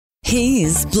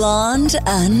He's blonde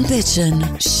and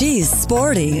bitchin'. She's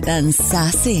sporty and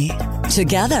sassy.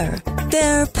 Together,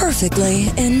 they're perfectly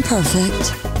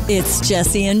imperfect. It's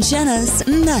Jesse and Jenna's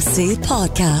Messy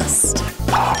Podcast.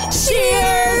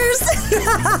 Cheers!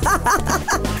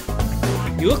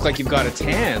 You look like you've got a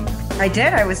tan. I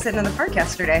did. I was sitting in the park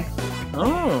yesterday.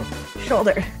 Oh.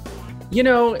 Shoulder. You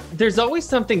know, there's always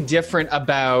something different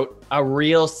about a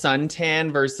real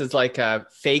suntan versus like a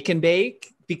fake and bake.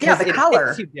 Because the it color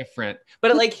hits you different, but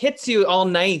it like hits you all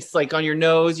nice, like on your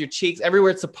nose, your cheeks,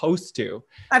 everywhere it's supposed to.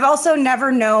 I've also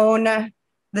never known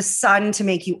the sun to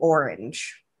make you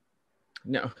orange.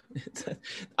 No,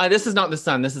 this is not the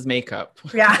sun. This is makeup.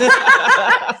 Yeah.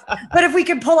 But if we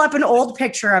could pull up an old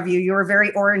picture of you, you were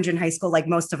very orange in high school, like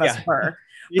most of us were.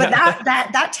 But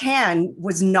that tan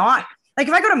was not like,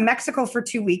 if I go to Mexico for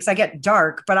 2 weeks, I get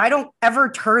dark, but I don't ever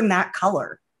turn that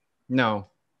color. No.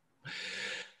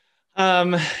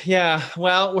 Yeah,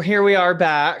 well, here we are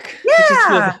back.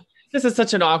 Yeah. This is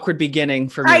such an awkward beginning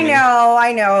for me.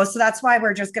 I know. So that's why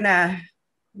we're just going to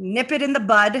nip it in the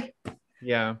bud.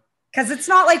 Yeah. Because it's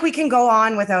not like we can go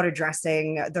on without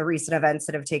addressing the recent events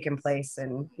that have taken place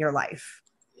in your life.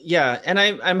 Yeah. And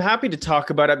I'm happy to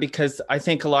talk about it because I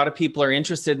think a lot of people are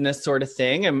interested in this sort of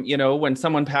thing. And, you know, when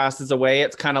someone passes away,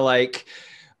 it's kind of like,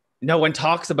 no one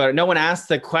talks about it. No one asks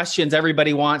the questions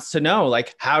everybody wants to know,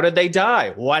 like, how did they die?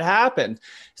 What happened?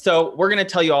 So we're going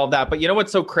to tell you all of that. But you know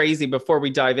what's so crazy before we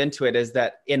dive into it is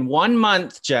that in 1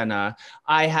 month, Jenna,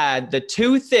 I had the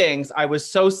two things I was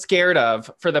so scared of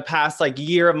for the past like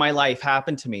year of my life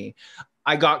happen to me.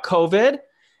 I got COVID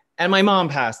and my mom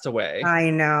passed away. I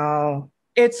know.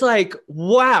 It's like,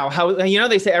 wow. How, you know,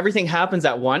 they say everything happens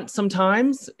at once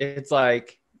sometimes. It's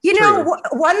like, you know,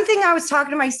 one thing I was talking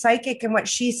to my psychic and what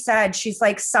she said, she's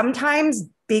like, sometimes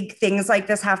big things like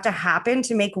this have to happen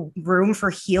to make room for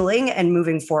healing and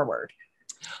moving forward.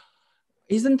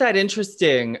 Isn't that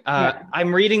interesting? Yeah.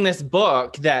 I'm reading this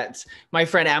book that my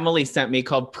friend Emily sent me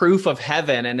called Proof of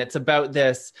Heaven. And it's about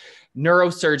this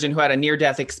neurosurgeon who had a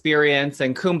near-death experience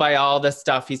and kumbaya, all this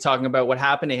stuff. He's talking about what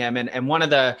happened to him. And one of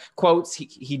the quotes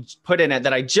he put in it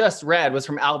that I just read was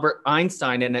from Albert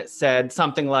Einstein. And it said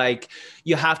something like,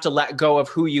 you have to let go of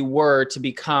who you were to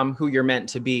become who you're meant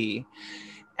to be.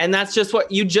 And that's just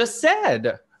what you just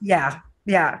said. Yeah.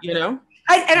 Yeah. You know?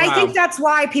 I think that's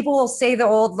why people will say the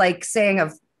old like saying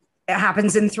of it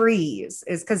happens in threes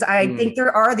is because I think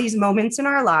there are these moments in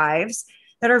our lives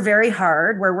that are very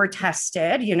hard where we're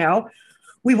tested. You know,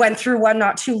 we went through one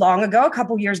not too long ago, a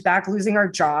couple years back, losing our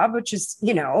job, which is,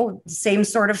 you know, same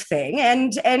sort of thing.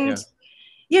 And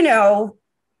you know,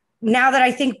 now that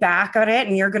I think back on it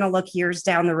and you're going to look years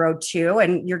down the road too,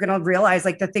 and you're going to realize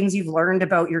like the things you've learned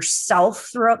about yourself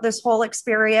throughout this whole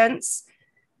experience,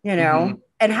 you know,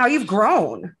 and how you've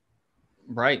grown.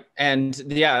 Right. And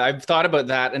yeah, I've thought about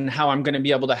that and how I'm going to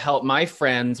be able to help my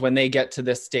friends when they get to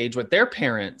this stage with their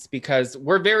parents, because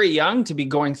we're very young to be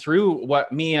going through what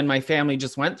me and my family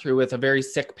just went through with a very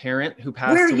sick parent who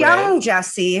passed away. We're young,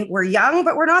 Jesse. We're young,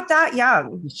 but we're not that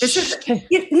young. This is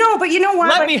no, but you know what?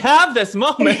 Let me have this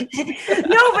moment.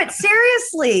 No, but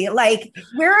seriously, like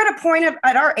we're at a point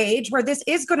at our age where this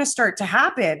is going to start to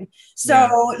happen.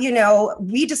 So, you know,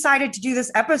 we decided to do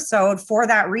this episode for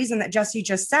that reason that Jesse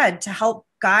just said, to help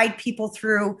guide people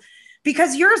through,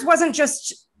 because yours wasn't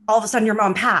just all of a sudden your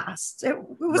mom passed. It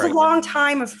was a long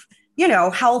time of, you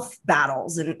know, health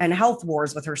battles and health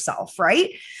wars with herself.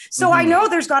 Right. So I know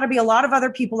there's got to be a lot of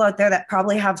other people out there that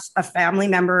probably have a family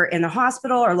member in the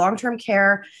hospital or long-term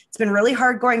care. It's been really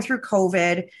hard going through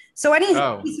COVID. So any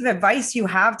piece of advice you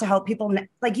have to help people,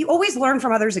 like you always learn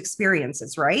from others'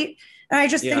 experiences. Right. And I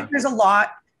just think there's a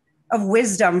lot of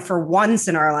wisdom for once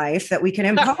in our life that we can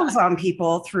impose on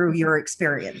people through your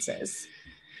experiences.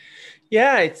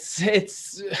 Yeah,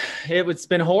 it's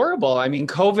been horrible. I mean,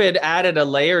 COVID added a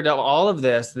layer to all of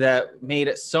this that made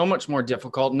it so much more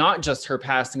difficult, not just her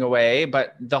passing away,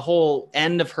 but the whole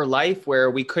end of her life where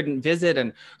we couldn't visit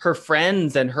and her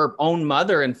friends and her own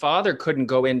mother and father couldn't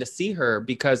go in to see her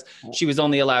because she was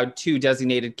only allowed 2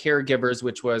 designated caregivers,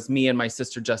 which was me and my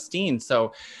sister Justine.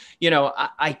 So, you know,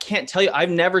 I can't tell you,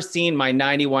 I've never seen my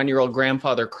 91-year-old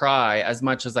grandfather cry as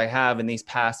much as I have in these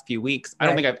past few weeks. I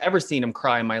don't think I've ever seen him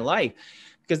cry in my life,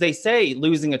 because they say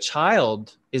losing a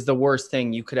child is the worst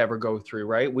thing you could ever go through,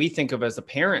 right? We think of as a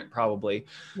parent probably.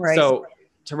 Right. So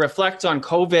to reflect on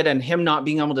COVID and him not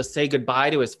being able to say goodbye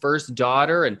to his first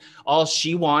daughter, and all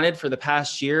she wanted for the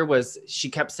past year was, she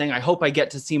kept saying, I hope I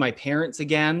get to see my parents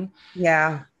again.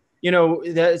 Yeah. You know,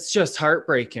 that's just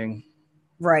heartbreaking.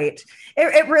 Right.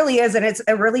 It really is. And it's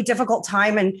a really difficult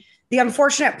time. And the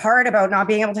unfortunate part about not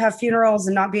being able to have funerals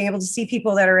and not being able to see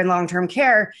people that are in long-term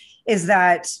care is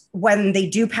that when they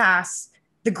do pass,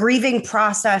 the grieving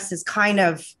process is kind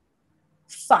of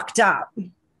fucked up,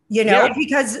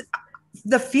 because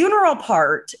the funeral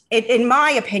part, in my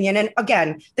opinion, and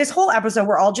again, this whole episode,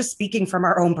 we're all just speaking from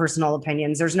our own personal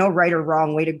opinions. There's no right or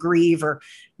wrong way to grieve or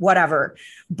whatever.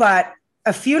 But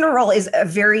a funeral is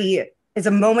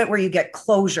a moment where you get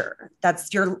closure.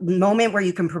 That's your moment where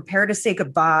you can prepare to say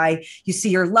goodbye. You see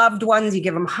your loved ones, you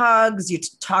give them hugs, you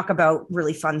talk about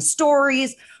really fun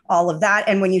stories, all of that.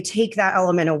 And when you take that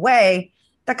element away,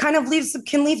 that kind of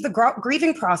can leave the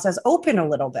grieving process open a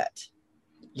little bit.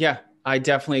 Yeah, I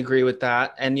definitely agree with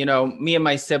that. And, me and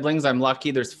my siblings, I'm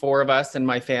lucky. There's 4 of us in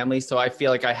my family. So I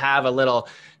feel like I have a little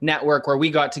network where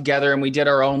we got together and we did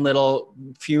our own little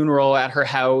funeral at her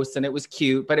house, and it was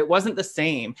cute, but it wasn't the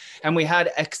same. And we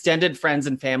had extended friends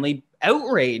and family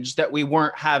outraged that we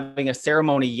weren't having a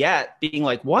ceremony yet, being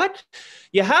like, what?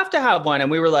 You have to have one. And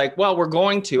we were like, well, we're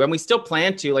going to, and we still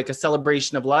plan to, like a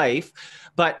celebration of life.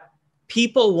 But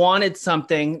people wanted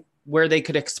something where they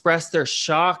could express their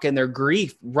shock and their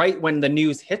grief right when the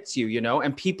news hits you,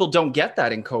 and people don't get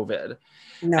that in COVID.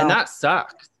 No. And that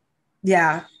sucks.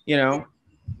 Yeah.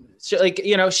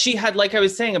 She had, like I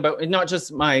was saying about not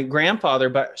just my grandfather,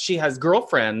 but she has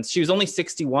girlfriends. She was only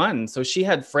 61. So she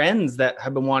had friends that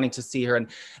have been wanting to see her, and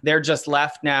they're just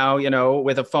left now,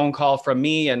 with a phone call from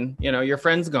me and, your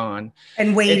friend's gone.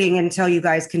 And waiting until you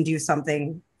guys can do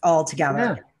something all together.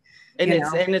 Yeah. And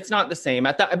it's not the same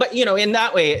at that, but in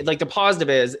that way, like the positive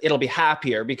is it'll be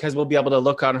happier because we'll be able to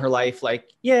look on her life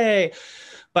like, yay.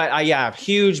 But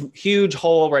huge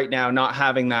hole right now, not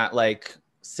having that like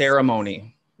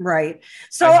ceremony. Right.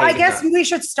 So I guess we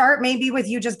should start maybe with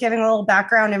you just giving a little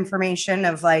background information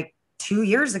of like 2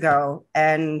 years ago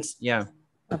and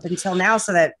up until now,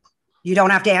 so that you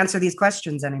don't have to answer these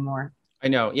questions anymore. I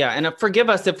know. Yeah. And forgive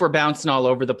us if we're bouncing all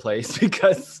over the place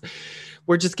because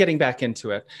we're just getting back into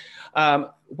it.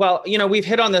 Well, we've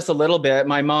hit on this a little bit.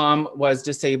 My mom was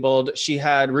disabled. She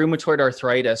had rheumatoid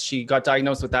arthritis. She got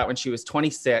diagnosed with that when she was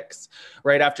 26,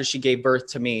 right after she gave birth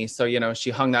to me. So, she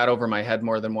hung that over my head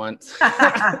more than once.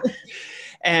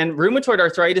 And rheumatoid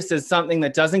arthritis is something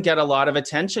that doesn't get a lot of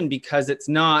attention because it's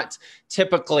not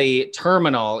typically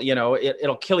terminal.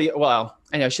 It'll kill you. Well,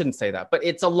 I shouldn't say that, but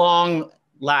it's a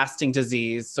long-lasting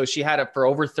disease. So she had it for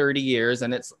over 30 years,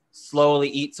 and it's slowly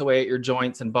eats away at your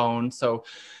joints and bones. So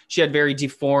she had very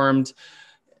deformed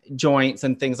joints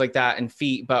and things like that and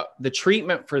feet. But the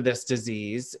treatment for this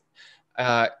disease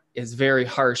is very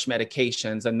harsh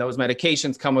medications. And those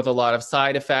medications come with a lot of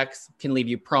side effects, can leave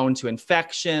you prone to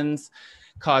infections,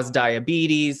 cause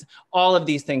diabetes. All of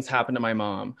these things happen to my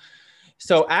mom.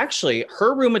 So actually,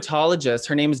 her rheumatologist,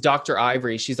 her name is Dr.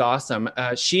 Ivory. She's awesome.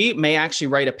 She may actually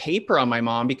write a paper on my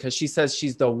mom because she says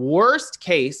she's the worst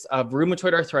case of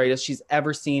rheumatoid arthritis she's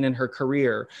ever seen in her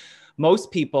career.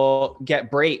 Most people get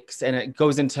breaks and it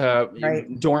goes into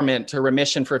dormant or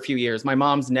remission for a few years. My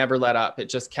mom's never let up. It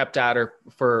just kept at her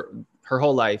for her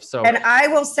whole life. So, and I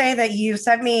will say that you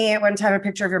sent me at one time a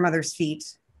picture of your mother's feet.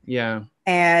 Yeah.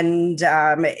 And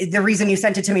the reason you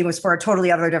sent it to me was for a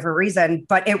totally other different reason,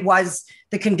 but it was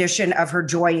the condition of her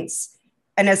joints.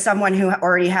 And as someone who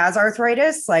already has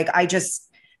arthritis, like I just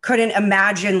couldn't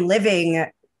imagine living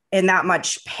in that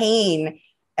much pain.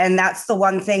 And that's the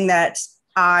one thing that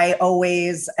I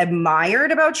always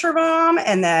admired about your mom,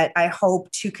 and that I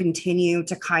hope to continue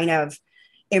to kind of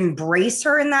embrace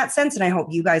her in that sense. And I hope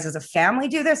you guys as a family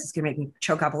do this. It's going to make me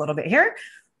choke up a little bit here.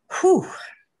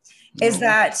 Is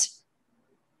that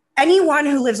anyone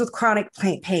who lives with chronic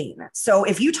pain. So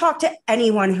if you talk to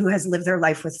anyone who has lived their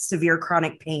life with severe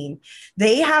chronic pain,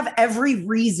 they have every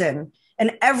reason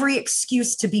and every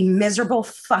excuse to be miserable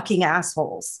fucking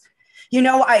assholes.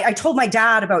 I told my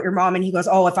dad about your mom and he goes,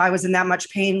 oh, if I was in that much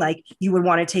pain, like you would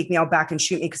want to take me out back and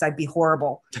shoot me because I'd be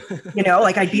horrible.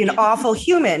 Like I'd be an awful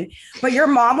human. But your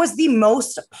mom was the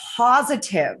most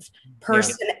positive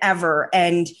person ever.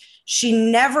 And she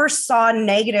never saw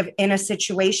negative in a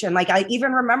situation. Like I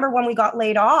even remember when we got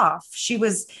laid off, she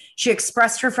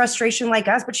expressed her frustration like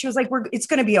us, but she was like, it's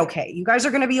going to be okay. You guys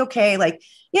are going to be okay. Like,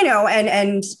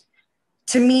 and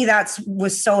to me,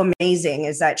 was so amazing,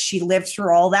 is that she lived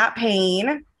through all that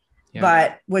pain,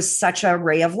 but was such a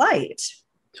ray of light.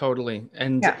 Totally.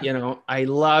 And, I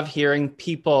love hearing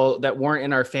people that weren't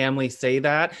in our family say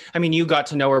that. I mean, you got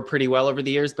to know her pretty well over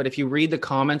the years, but if you read the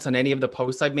comments on any of the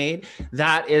posts I've made,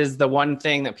 that is the one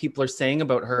thing that people are saying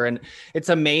about her. And it's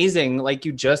amazing, like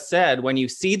you just said, when you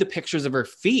see the pictures of her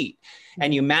feet,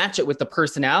 and you match it with the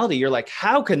personality, you're like,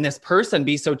 how can this person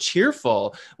be so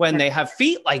cheerful when they have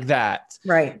feet like that?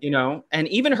 Right. You know, and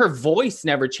even her voice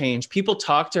never changed. People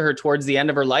talked to her towards the end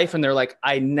of her life and they're like,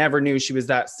 I never knew she was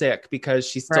that sick because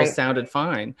she still sounded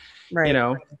fine. Right. You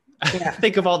know,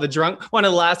 think of all the drunk, one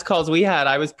of the last calls we had,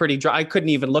 I was pretty drunk. I couldn't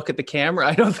even look at the camera,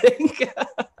 I don't think.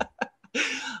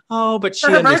 Oh, but she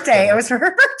for her birthday. It was for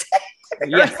her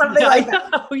birthday. Or something like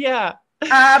that. Oh, yeah.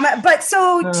 But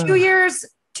so 2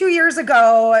 years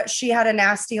ago, she had a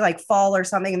nasty like fall or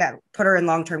something that put her in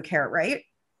long-term care, right?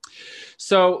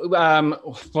 So,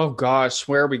 oh gosh,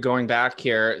 where are we going back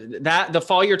here? The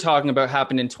fall you're talking about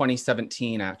happened in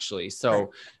 2017, actually.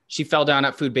 So she fell down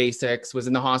at Food Basics, was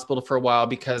in the hospital for a while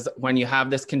because when you have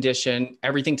this condition,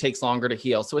 everything takes longer to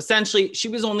heal. So essentially, she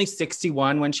was only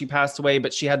 61 when she passed away,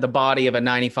 but she had the body of a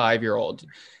 95-year-old.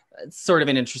 It's sort of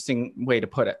an interesting way to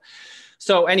put it.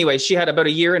 So anyway, she had about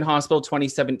a year in hospital,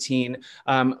 2017.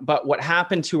 But what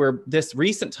happened to her this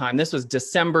recent time, this was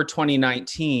December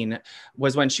 2019,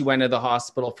 was when she went to the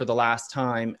hospital for the last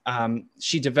time.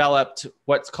 She developed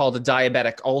what's called a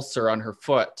diabetic ulcer on her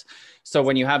foot. So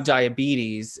when you have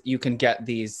diabetes, you can get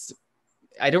these,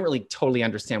 I don't really totally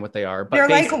understand what they are, but they're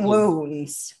like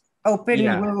wounds, open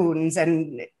wounds,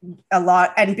 and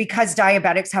and because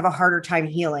diabetics have a harder time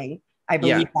healing, I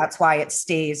believe that's why it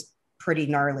stays pretty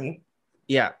gnarly.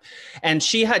 Yeah. And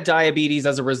she had diabetes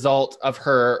as a result of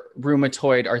her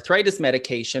rheumatoid arthritis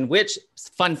medication, which,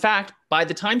 fun fact, by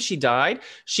the time she died,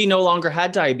 she no longer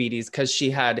had diabetes because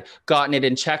she had gotten it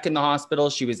in check in the hospital.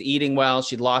 She was eating well.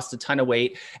 She'd lost a ton of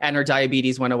weight and her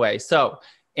diabetes went away. So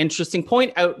interesting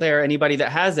point out there. Anybody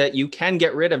that has it, you can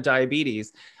get rid of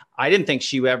diabetes. I didn't think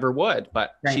she ever would,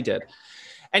 but she did.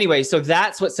 Anyway, so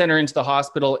that's what sent her into the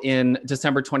hospital in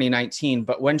December 2019.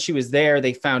 But when she was there,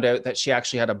 they found out that she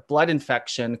actually had a blood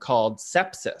infection called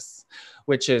sepsis,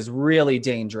 which is really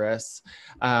dangerous.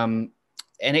 And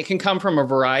it can come from a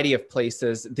variety of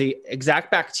places. The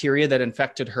exact bacteria that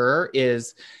infected her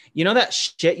is, you know, that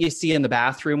shit you see in the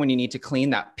bathroom when you need to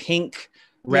clean, that pink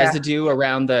residue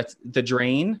around the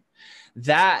drain?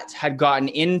 That had gotten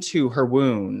into her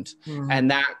wound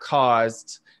and that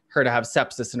caused her to have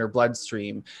sepsis in her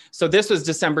bloodstream. So this was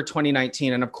December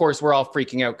 2019. And of course, we're all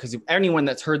freaking out because anyone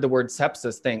that's heard the word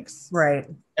sepsis thinks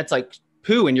it's like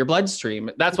poo in your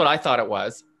bloodstream. That's what I thought it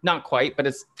was. Not quite, but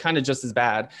it's kind of just as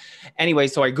bad. Anyway,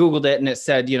 so I Googled it and it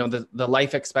said, you know, the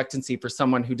life expectancy for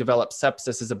someone who develops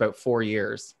sepsis is about 4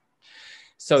 years.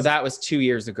 So that was 2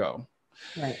 years ago.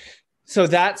 Right. So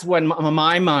that's when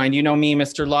my mind, you know me,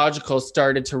 Mr. Logical,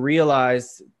 started to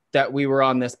realize that we were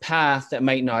on this path that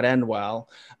might not end well.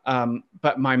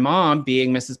 But my mom,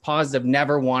 being Mrs. Positive,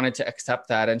 never wanted to accept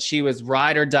that. And she was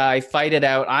ride or die, fight it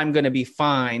out. I'm going to be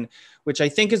fine, which I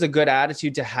think is a good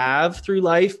attitude to have through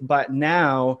life. But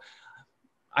now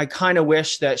I kind of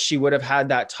wish that she would have had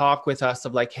that talk with us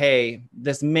of like, hey,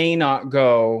 this may not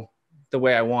go the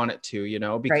way I want it to, you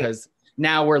know, because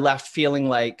now we're left feeling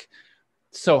like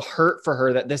so hurt for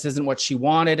her that this isn't what she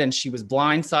wanted and she was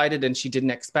blindsided and she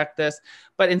didn't expect this.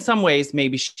 But in some ways,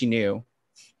 maybe she knew.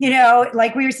 You know,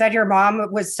 like we said, your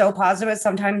mom was so positive.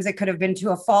 Sometimes it could have been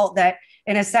to a fault that,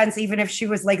 in a sense, even if she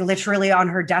was like literally on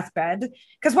her deathbed,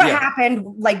 because what happened,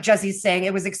 like Jesse's saying,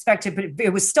 it was expected, but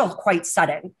it was still quite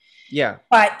sudden. Yeah.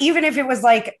 But even if it was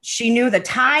like she knew the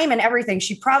time and everything,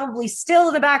 she probably still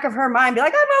in the back of her mind be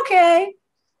like, I'm okay.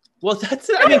 Well, that's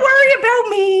Don't worry about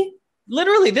me.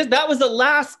 Literally, that was the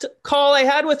last call I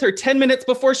had with her 10 minutes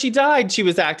before she died. She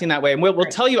was acting that way. And we'll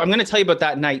tell you, I'm going to tell you about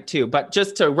that night too. But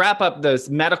just to wrap up this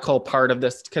medical part of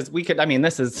this, because we could, I mean,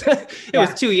 this is, it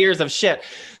was 2 years of shit.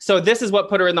 So this is what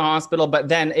put her in the hospital. But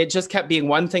then it just kept being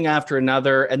one thing after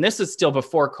another. And this is still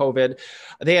before COVID.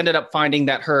 They ended up finding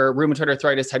that her rheumatoid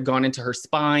arthritis had gone into her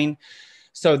spine.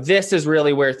 So this is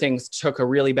really where things took a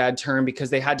really bad turn because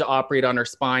they had to operate on her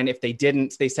spine. If they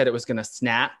didn't, they said it was going to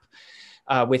snap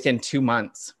within 2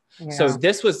 months. Yeah. So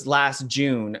this was last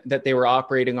June that they were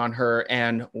operating on her,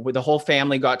 and the whole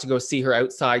family got to go see her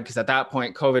outside because at that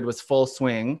point COVID was full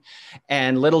swing.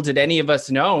 And little did any of us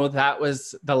know that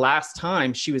was the last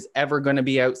time she was ever going to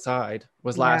be outside,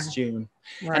 was last June.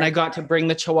 Right. And I got to bring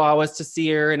the Chihuahuas to see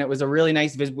her, and it was a really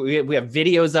nice visit. We have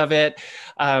videos of it.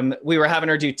 We were having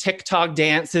her do TikTok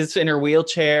dances in her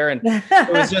wheelchair, and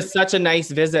it was just such a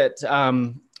nice visit.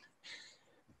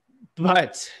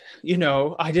 But you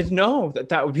know, I didn't know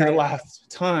that would be the last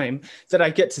time that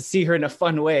I get to see her in a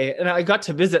fun way. And I got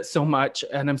to visit so much,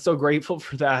 and I'm so grateful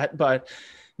for that. But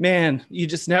man, you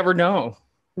just never know.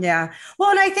 Yeah.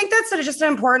 Well, and I think that's just an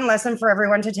important lesson for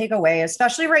everyone to take away,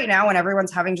 especially right now when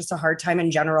everyone's having just a hard time in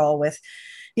general with,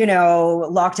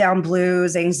 lockdown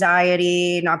blues,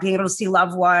 anxiety, not being able to see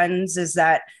loved ones, is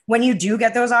that when you do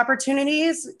get those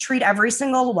opportunities, treat every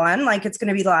single one like it's going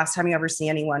to be the last time you ever see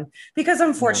anyone, because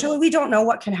unfortunately we don't know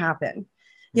what can happen,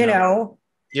 You're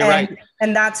right.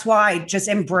 And that's why just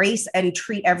embrace and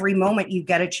treat every moment you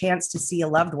get a chance to see a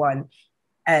loved one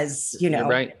as, You're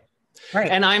right.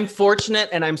 Right. And I'm fortunate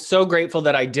and I'm so grateful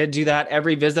that I did do that.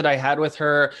 Every visit I had with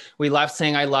her, we left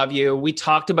saying, I love you. We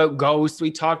talked about ghosts. We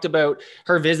talked about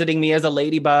her visiting me as a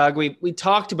ladybug. We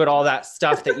talked about all that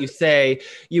stuff that you say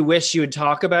you wish you would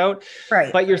talk about,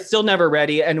 right? But you're still never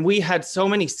ready. And we had so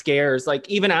many scares. Like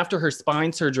even after her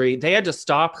spine surgery, they had to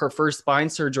stop her first spine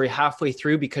surgery halfway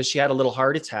through because she had a little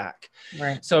heart attack.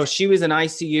 Right. So she was in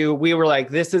ICU. We were like,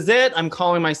 this is it. I'm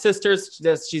calling my sisters.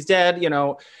 She's dead,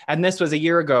 and this was a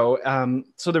year ago.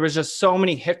 So there was just so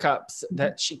many hiccups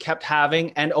that she kept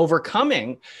having and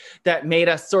overcoming that made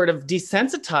us sort of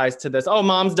desensitized to this. Oh,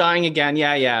 mom's dying again.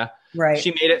 Yeah. Right.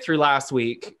 She made it through last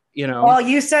week, Well,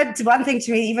 you said one thing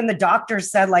to me, even the doctor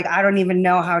said, like, I don't even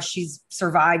know how she's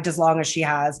survived as long as she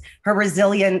has. Her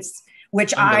resilience,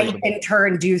 which I in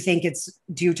turn do think it's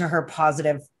due to her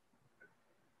positive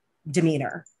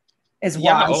demeanor, is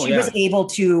why she was able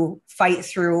to fight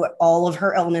through all of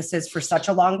her illnesses for such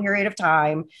a long period of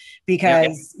time,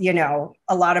 because,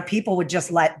 a lot of people would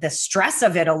just let the stress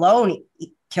of it alone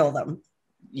kill them.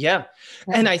 Yeah.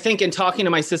 And I think in talking to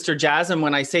my sister, Jasmine,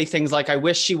 when I say things like, I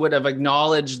wish she would have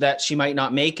acknowledged that she might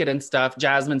not make it and stuff,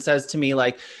 Jasmine says to me,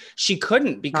 like, she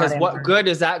couldn't, because what good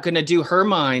is that going to do her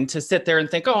mind to sit there and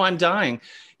think, oh, I'm dying.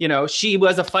 She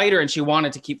was a fighter and she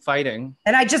wanted to keep fighting.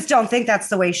 And I just don't think that's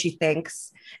the way she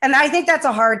thinks. And I think that's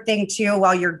a hard thing too,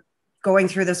 while you're going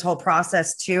through this whole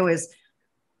process too, is,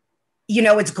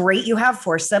 it's great you have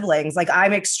 4 siblings. Like,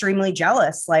 I'm extremely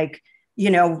jealous. Like,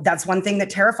 that's one thing that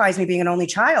terrifies me being an only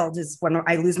child, is when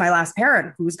I lose my last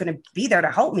parent, who's going to be there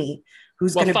to help me?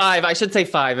 Who's going to 5, I should say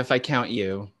 5 if I count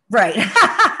you. Right.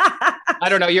 I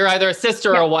don't know. You're either a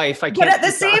sister or a wife. I can't. But at the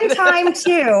same time,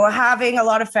 too, having a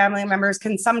lot of family members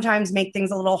can sometimes make things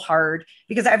a little hard,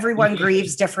 because everyone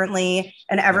grieves differently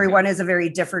and everyone is a very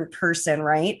different person,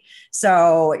 right?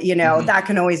 So, that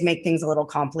can always make things a little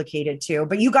complicated, too.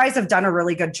 But you guys have done a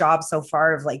really good job so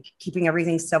far of like keeping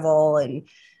everything civil and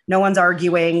no one's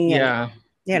arguing. Yeah.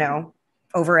 And,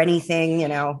 over anything,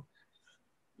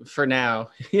 For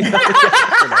now.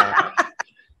 For now.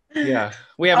 Yeah,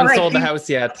 we haven't sold the house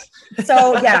yet.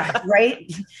 So, yeah,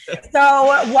 right.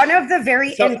 So one of the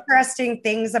very interesting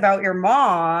things about your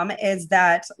mom is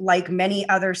that, like many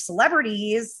other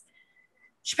celebrities,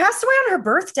 she passed away on her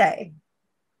birthday.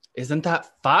 Isn't that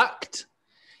fucked?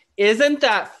 Isn't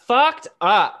that fucked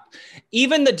up?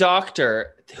 Even the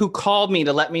doctor who called me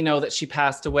to let me know that she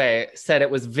passed away said it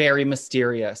was very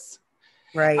mysterious.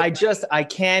 Right. I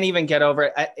can't even get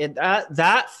over it.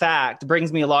 That fact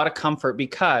brings me a lot of comfort,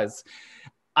 because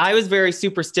I was very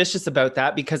superstitious about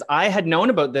that, because I had known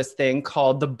about this thing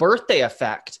called the birthday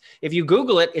effect. If you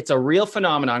Google it, it's a real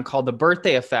phenomenon called the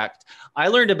birthday effect. I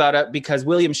learned about it because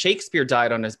William Shakespeare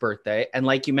died on his birthday. And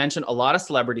like you mentioned, a lot of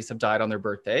celebrities have died on their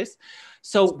birthdays.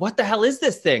 So what the hell is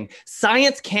this thing?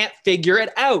 Science can't figure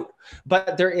it out,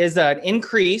 but there is an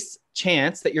increased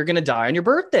chance that you're going to die on your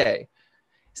birthday.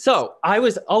 So I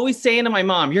was always saying to my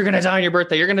mom, you're going to die on your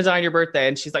birthday. You're going to die on your birthday.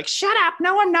 And she's like, shut up.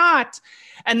 No, I'm not.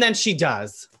 And then she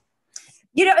does.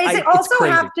 Does it also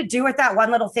have to do with that one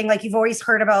little thing? Like, you've always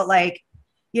heard about, like,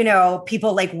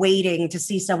 people like waiting to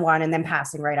see someone and then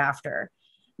passing right after.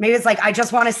 Maybe it's like, I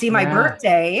just want to see my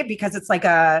birthday, because it's like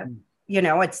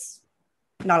it's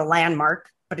not a landmark,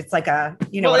 but it's like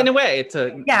well, in a way, it's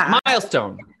a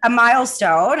milestone. A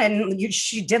milestone. And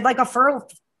she did like a full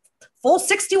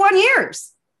 61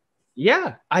 years.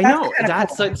 Yeah, I know.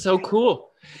 That's cool. So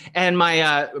cool. And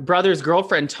my brother's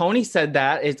girlfriend, Tony, said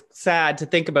that it's sad to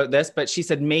think about this, but she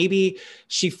said maybe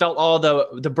she felt all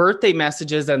the birthday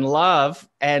messages and love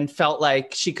and felt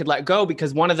like she could let go,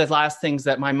 because one of the last things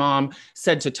that my mom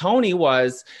said to Tony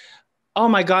was, oh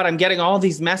my God, I'm getting all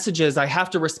these messages. I have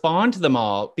to respond to them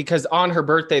all, because on her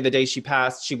birthday, the day she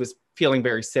passed, she was feeling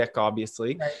very sick,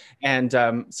 obviously. Right.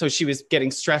 And so she was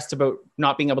getting stressed about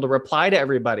not being able to reply to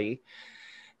everybody.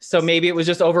 So maybe it was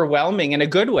just overwhelming in a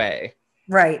good way.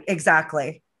 Right.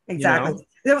 Exactly.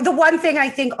 The one thing I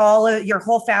think your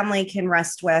whole family can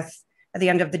rest with at the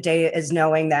end of the day is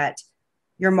knowing that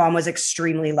your mom was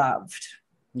extremely loved.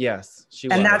 Yes, she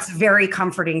was. And that's very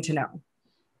comforting to know.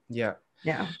 Yeah.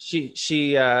 Yeah.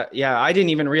 I didn't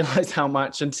even realize how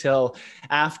much until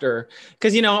after,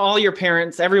 because, all your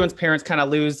parents, everyone's parents kind of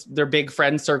lose their big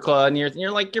friend circle, and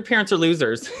you're like, your parents are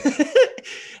losers.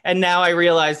 And now I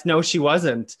realized, no, she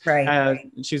wasn't. Right.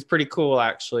 She was pretty cool,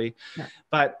 actually. Yeah.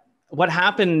 But what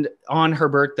happened on her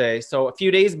birthday. So a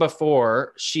few days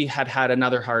before, she had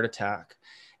another heart attack,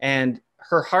 and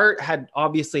her heart had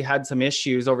obviously had some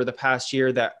issues over the past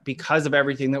year, that because of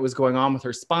everything that was going on with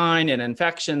her spine and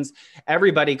infections,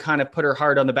 everybody kind of put her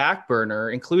heart on the back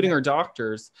burner, including her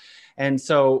doctors. And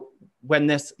so when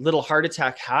this little heart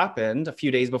attack happened a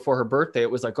few days before her birthday, it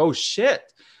was like, oh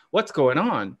shit, what's going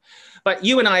on? But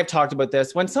you and I have talked about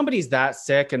this. When somebody's that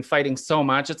sick and fighting so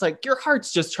much, it's like your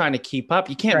heart's just trying to keep up.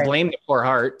 You can't blame the poor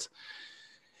heart.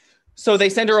 So they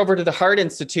send her over to the Heart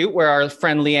Institute, where our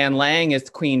friend Leanne Lang is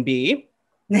queen bee.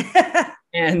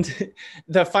 And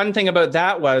the fun thing about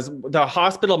that was the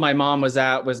hospital my mom was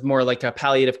at was more like a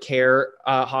palliative care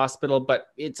hospital, but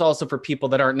it's also for people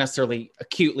that aren't necessarily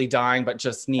acutely dying, but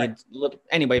just need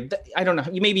anyway. I don't know.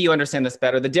 Maybe you understand this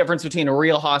better. The difference between a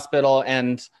real hospital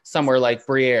and somewhere like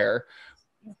Briere.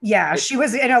 Yeah, she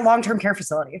was in a long-term care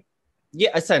facility. Yeah,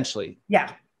 essentially.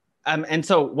 Yeah. And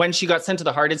so when she got sent to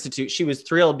the Heart Institute, she was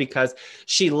thrilled because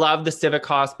she loved the Civic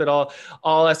Hospital.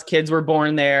 All us kids were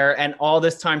born there. And all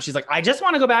this time she's like, I just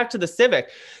want to go back to the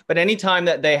Civic. But anytime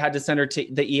that they had to send her to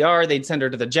the ER, they'd send her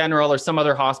to the General or some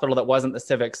other hospital that wasn't the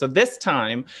Civic. So this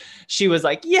time she was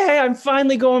like, yay, I'm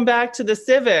finally going back to the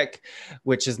Civic,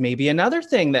 which is maybe another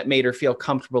thing that made her feel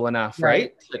comfortable enough,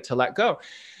 right? To let go.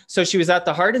 So she was at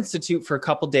the Heart Institute for a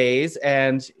couple days,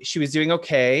 and she was doing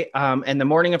okay. And the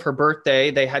morning of her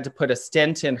birthday, they had to put a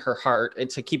stent in her heart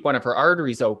to keep one of her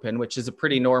arteries open, which is a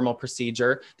pretty normal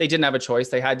procedure. They didn't have a choice.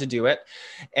 They had to do it.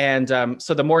 And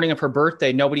so the morning of her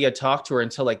birthday, nobody had talked to her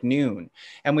until like noon.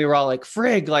 And we were all like,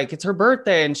 frig, like it's her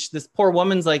birthday. And this poor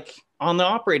woman's like on the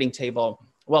operating table.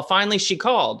 Well, finally she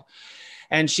called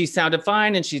and she sounded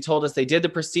fine. And she told us they did the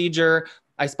procedure.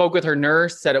 I spoke with her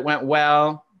nurse, said it went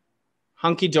well.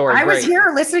 Hunky dory. I was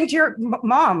here listening to your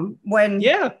mom when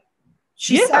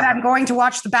she said, I'm going to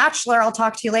watch The Bachelor. I'll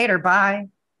talk to you later. Bye.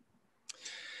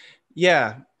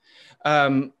 Yeah.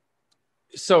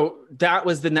 So that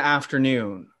was in the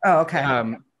afternoon. Oh,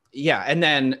 okay. Yeah. And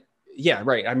then,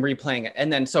 right. I'm replaying it.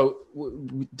 And then, so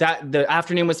that the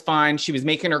afternoon was fine. She was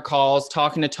making her calls,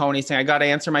 talking to Tony, saying, I got to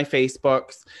answer my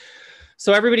Facebooks.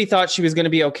 So everybody thought she was going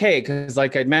to be okay. Because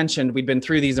like I'd mentioned, we'd been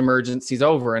through these emergencies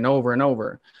over and over and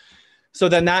over. So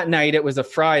then that night, it was a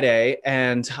Friday,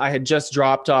 and I had just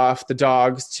dropped off the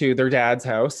dogs to their dad's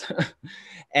house.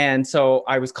 And so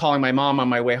I was calling my mom on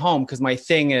my way home, because my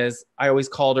thing is I always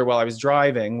called her while I was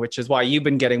driving, which is why you've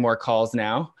been getting more calls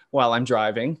now while I'm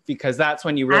driving, because that's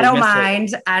when you really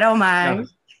miss it. I don't mind.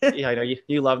 Yeah, I know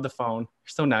you love the phone. You're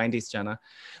so 90s, Jenna.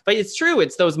 But it's true.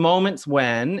 It's those moments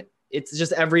when it's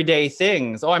just everyday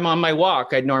things. Oh, I'm on my walk.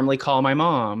 I'd normally call my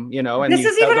mom, you know. And this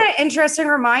is even an interesting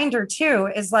reminder too,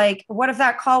 is like, what if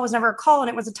that call was never a call and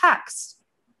it was a text?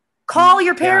 Call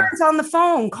your parents on the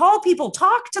phone, call people,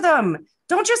 talk to them.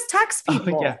 Don't just text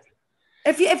people. Oh, yeah.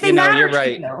 If they matter you're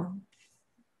right. to you.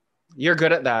 You're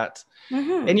good at that.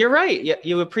 Mm-hmm. And you're right.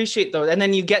 You appreciate those. And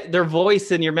then you get their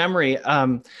voice in your memory.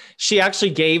 She actually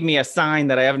gave me a sign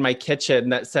that I have in my kitchen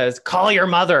that says, call your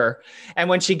mother. And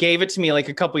when she gave it to me like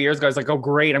a couple years ago, I was like, oh,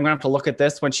 great. I'm going to have to look at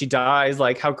this when she dies.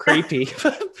 Like, how creepy.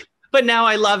 But now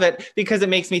I love it because it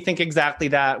makes me think exactly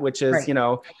that, which is, you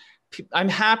know, I'm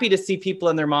happy to see people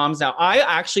and their moms now. I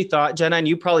actually thought, Jenna, and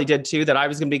you probably did too, that I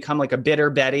was going to become like a bitter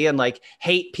Betty and like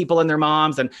hate people and their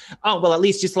moms. And, oh, well, at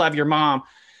least you still have your mom.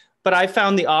 But I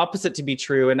found the opposite to be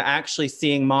true, and actually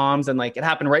seeing moms, and like it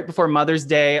happened right before Mother's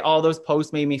Day. All those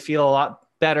posts made me feel a lot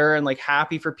better and like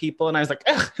happy for people. And I was like,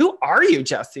 who are you,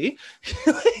 Jessie?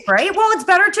 Right. Well, it's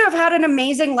better to have had an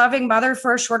amazing, loving mother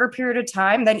for a shorter period of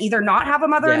time than either not have a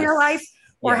mother in your life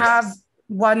or have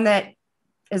one that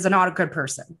is not a good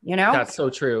person, you know? That's so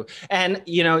true. And,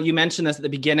 you know, you mentioned this at the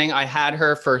beginning. I had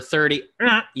her for 30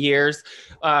 years,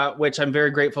 which I'm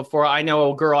very grateful for. I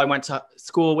know a girl I went to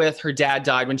school with, her dad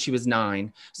died when she was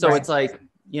 9. So it's like,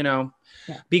 you know,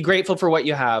 be grateful for what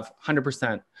you have,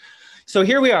 100%. So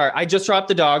here we are. I just dropped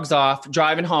the dogs off,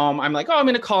 driving home. I'm like, oh, I'm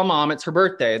going to call mom. It's her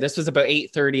birthday. This was about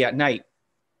 8:30 at night.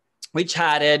 We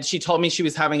chatted. She told me she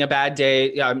was having a bad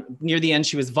day. Near the end,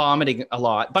 she was vomiting a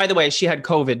lot. By the way, she had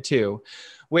COVID too,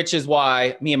 which is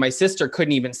why me and my sister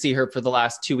couldn't even see her for the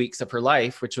last 2 weeks of her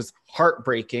life, which was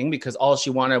heartbreaking because all she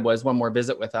wanted was one more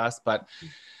visit with us. But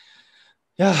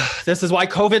yeah, this is why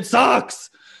COVID sucks.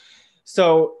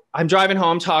 So I'm driving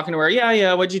home talking to her.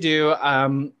 Yeah, what'd you do?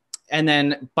 And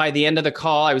then by the end of the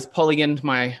call, I was pulling into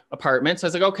my apartment. So I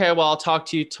was like, okay, well, I'll talk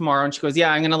to you tomorrow. And she goes,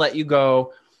 yeah, I'm going to let you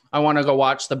go. I want to go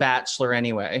watch The Bachelor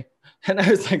anyway. And I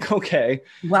was like, okay,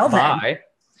 well, bye.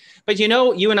 But you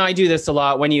know, you and I do this a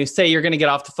lot. When you say you're going to get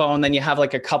off the phone, then you have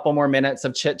like a couple more minutes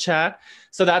of chit chat.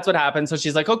 So that's what happened. So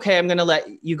she's like, okay, I'm going to let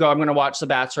you go. I'm going to watch The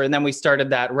Bachelor. And then we started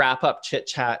that wrap up chit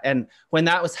chat. And when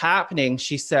that was happening,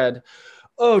 she said,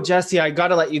 oh, Jessie, I got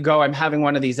to let you go. I'm having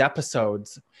one of these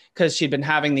episodes, because she'd been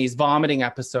having these vomiting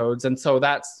episodes. And so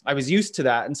I was used to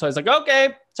that. And so I was like, okay,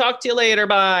 talk to you later.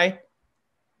 Bye.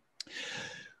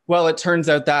 Well, it turns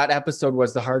out that episode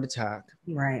was the heart attack.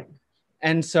 Right.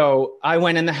 And so I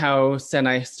went in the house and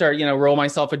I started, roll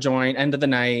myself a joint, end of the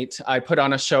night. I put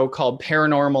on a show called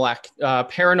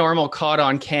Paranormal Caught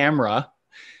on Camera,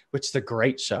 which is a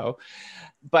great show.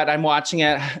 But I'm watching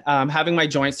it, having my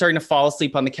joint, starting to fall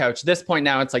asleep on the couch. At this point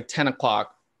now, it's like 10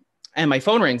 o'clock. And my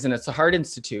phone rings and it's the Heart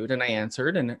Institute. And I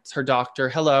answered and it's her doctor.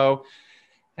 Hello.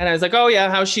 And I was like, oh, yeah,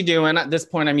 how's she doing? At this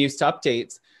point, I'm used to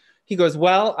updates. He goes,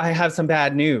 well, I have some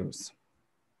bad news.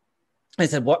 I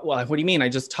said, what do you mean? I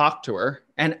just talked to her.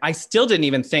 And I still didn't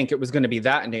even think it was going to be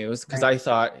that news, because I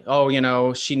thought,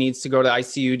 oh, she needs to go to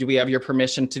ICU. Do we have your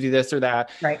permission to do this or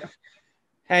that? Right.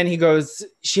 And he goes,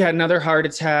 she had another heart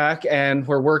attack and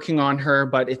we're working on her,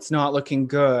 but it's not looking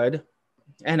good.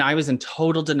 And I was in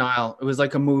total denial. It was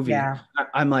like a movie. Yeah.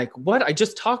 I'm like, what? I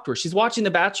just talked to her. She's watching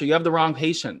The Bachelor. You have the wrong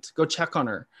patient. Go check on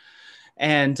her.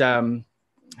 And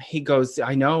he goes,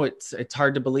 I know it's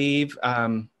hard to believe.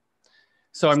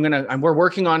 So we're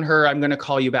working on her. I'm going to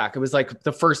call you back. It was like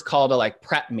the first call to like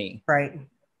prep me. Right.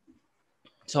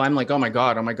 So I'm like, oh my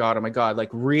God, like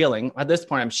reeling. At this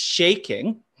point, I'm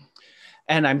shaking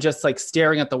and I'm just like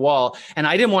staring at the wall. And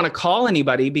I didn't want to call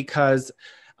anybody, because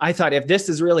I thought, if this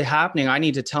is really happening, I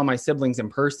need to tell my siblings in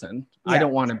person. Yeah. I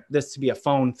don't want this to be a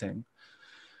phone thing.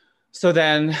 So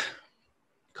then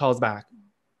calls back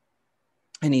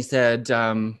and he said,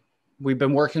 we've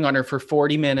been working on her for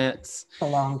 40 minutes. A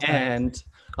long time. And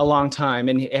a long time.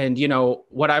 And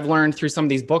what I've learned through some of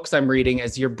these books I'm reading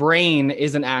is your brain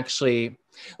isn't actually,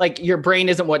 like, your brain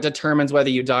isn't what determines whether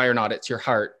you die or not. It's your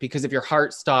heart. Because if your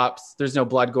heart stops, there's no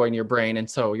blood going to your brain. And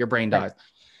so your brain dies. Right.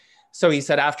 So he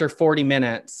said after 40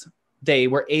 minutes, they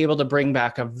were able to bring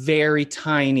back a very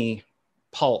tiny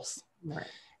pulse. Right.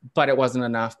 But it wasn't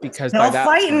enough, because still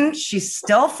fighting. She's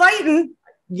still fighting.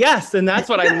 Yes. And that's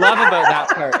what I love about that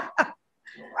part.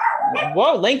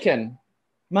 Whoa, Lincoln.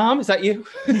 Mom, is that you?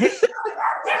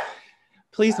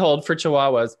 Please hold for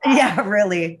Chihuahuas. Yeah,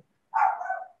 really.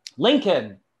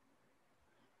 Lincoln.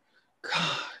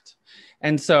 God.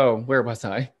 And so where was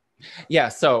I? Yeah.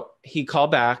 So he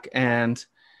called back and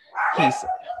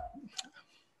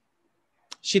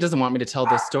she doesn't want me to tell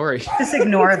this story. Just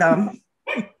ignore them.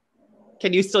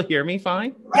 Can you still hear me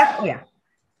fine? Yeah. Oh, yeah.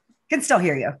 Can still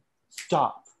hear you.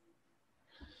 Stop.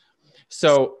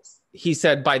 So he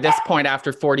said by this point,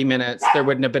 after 40 minutes, there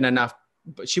wouldn't have been enough,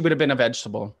 but she would have been a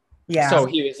vegetable. Yeah. So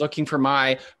he was looking for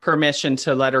my permission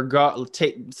to let her go,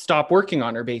 stop working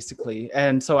on her, basically.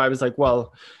 And so I was like,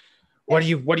 well, what do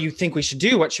you think we should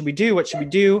do? What should we do? What should we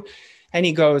do? And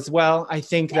he goes, well, I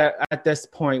think that at this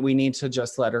point we need to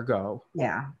just let her go.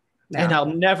 Yeah. And I'll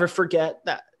never forget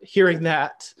that, hearing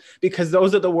that, because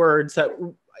those are the words that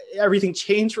everything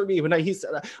changed for me when he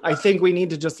said, I think we need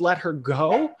to just let her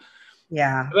go.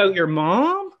 Yeah. About your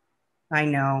mom? I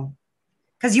know.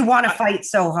 Because you want to fight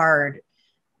so hard.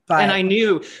 But... And I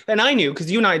knew,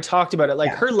 because you and I had talked about it,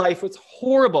 like her life was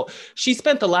horrible. She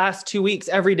spent the last 2 weeks,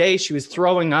 every day she was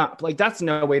throwing up. Like, that's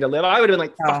no way to live. I would have been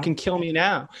like, fucking kill me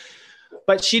now.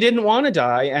 But she didn't want to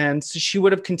die. And so she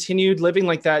would have continued living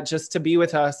like that just to be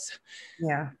with us.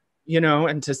 Yeah.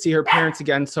 And to see her parents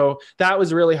again. So that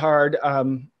was really hard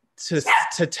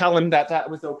to tell him that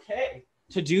was okay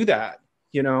to do that.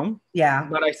 Yeah.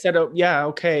 But I said, oh, yeah,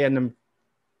 okay. And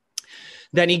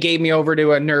then he gave me over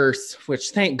to a nurse,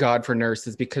 which thank God for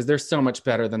nurses, because they're so much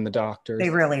better than the doctors. They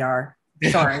really are.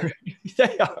 Sorry.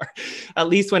 They are. At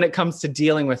least when it comes to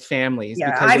dealing with families.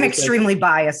 Yeah, I'm extremely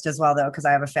biased as well, though, because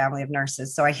I have a family of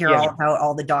nurses. So I hear all about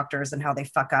all the doctors and how they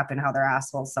fuck up and how they're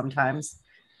assholes sometimes.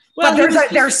 Well, but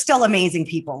there's still amazing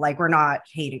people. Like, we're not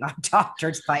hating on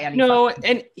doctors by any. No,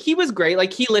 and he was great.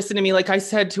 Like, he listened to me. Like I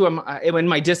said to him in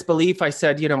my disbelief, I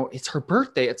said, it's her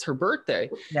birthday. It's her birthday.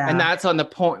 Yeah. And that's on the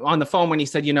phone when he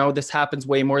said, this happens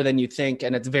way more than you think.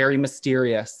 And it's very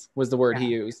mysterious was the word he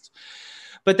used.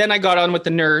 But then I got on with the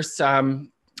nurse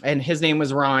and his name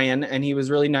was Ryan, and he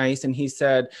was really nice. And he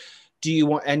said, do you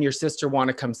want, and your sister want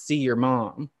to come see your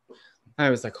mom? I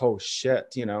was like, oh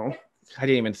shit, I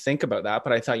didn't even think about that,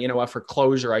 but I thought, what, for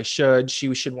closure,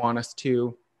 she should want us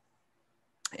to.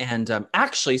 And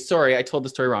actually, sorry, I told the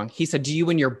story wrong. He said, do you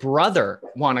and your brother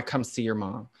want to come see your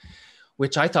mom?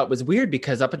 Which I thought was weird,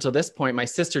 because up until this point, my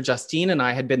sister Justine and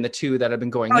I had been the two that had been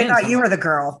going in. I thought you were the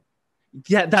girl.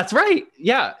 Yeah, that's right.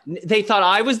 Yeah. They thought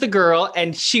I was the girl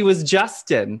and she was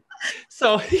Justin.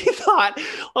 So he thought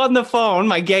on the phone,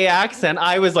 my gay accent,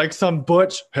 I was like some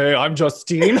butch. Hey, I'm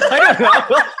Justine. I don't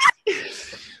know.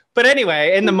 But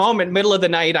anyway, in the moment, middle of the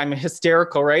night, I'm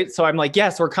hysterical, right? So I'm like,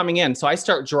 yes, we're coming in. So I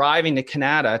start driving to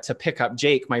Canada to pick up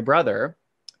Jake, my brother,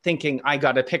 thinking I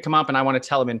got to pick him up and I want to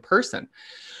tell him in person.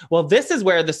 Well, this is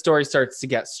where the story starts to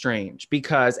get strange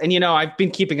because, and I've been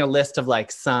keeping a list of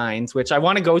like signs, which I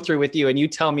want to go through with you. And you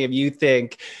tell me if you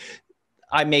think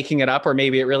I'm making it up or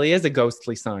maybe it really is a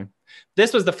ghostly sign.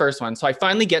 This was the first one. So I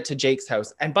finally get to Jake's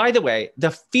house. And by the way,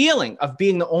 the feeling of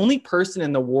being the only person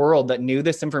in the world that knew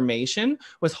this information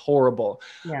was horrible.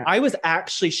 Yeah. I was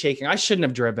actually shaking. I shouldn't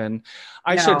have driven.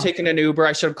 I should have taken an Uber.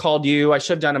 I should have called you. I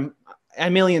should have done a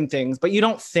million things, but you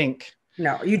don't think.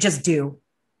 No, you just do.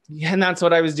 And that's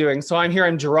what I was doing. So I'm here,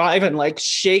 I'm driving like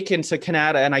shaken to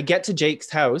Canada and I get to Jake's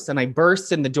house and I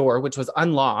burst in the door, which was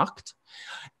unlocked.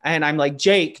 And I'm like,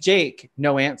 Jake,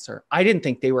 no answer. I didn't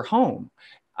think they were home.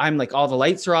 I'm like, all the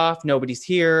lights are off. Nobody's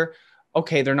here.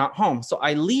 Okay, they're not home. So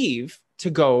I leave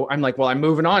to go. I'm like, well, I'm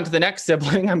moving on to the next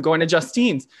sibling. I'm going to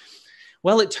Justine's.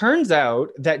 Well, it turns out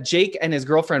that Jake and his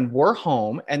girlfriend were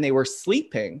home and they were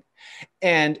sleeping.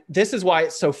 And this is why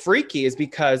it's so freaky is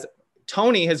because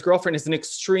Tony, his girlfriend, is an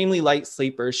extremely light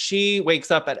sleeper. She wakes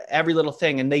up at every little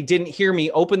thing and they didn't hear me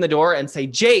open the door and say,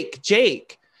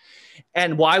 Jake.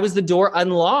 And why was the door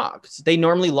unlocked? They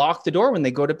normally lock the door when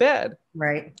they go to bed.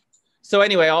 Right. So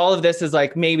anyway, all of this is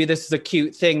like, maybe this is a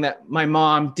cute thing that my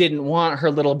mom didn't want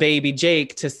her little baby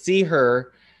Jake to see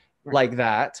her like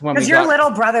that. Because your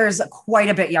little brother's quite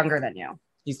a bit younger than you.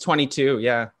 He's 22.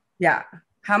 Yeah. Yeah.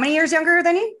 How many years younger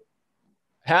than you?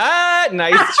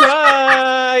 Nice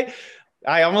try.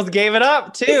 I almost gave it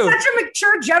up too. He's such a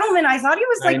mature gentleman. I thought he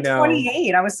was like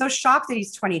 28. I was so shocked that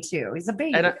he's 22. He's a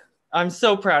baby. And I'm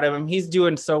so proud of him. He's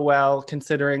doing so well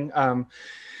considering.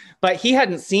 But he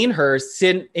hadn't seen her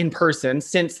in person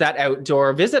since that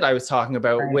outdoor visit I was talking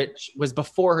about, right, which was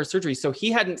before her surgery. So he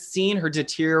hadn't seen her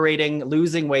deteriorating,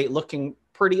 losing weight, looking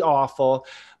pretty awful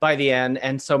by the end.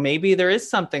 And so maybe there is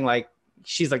something like,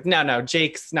 she's like, no,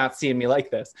 Jake's not seeing me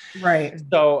like this. Right.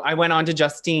 So I went on to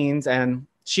Justine's and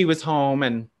she was home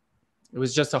and it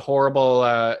was just a horrible,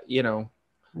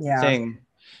 thing.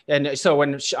 And so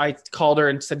when I called her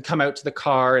and said, come out to the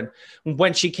car. And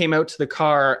when she came out to the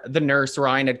car, the nurse,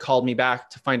 Ryan, had called me back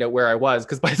to find out where I was.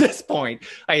 Because by this point,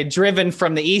 I had driven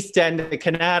from the East End to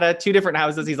Canada, 2 different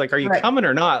houses. He's like, are you coming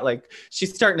or not? Like,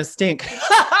 she's starting to stink.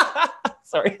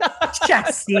 Sorry.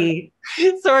 Jesse.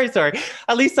 Sorry.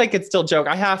 At least I could still joke.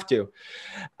 I have to.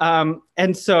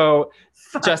 And so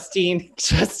Justine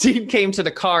came to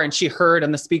the car and she heard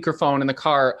on the speakerphone in the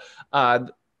car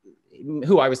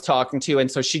who I was talking to. And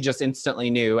so she just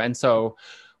instantly knew. And so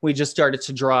we just started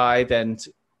to drive and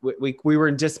we were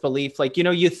in disbelief. Like,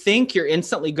 you think you're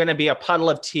instantly going to be a puddle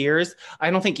of tears.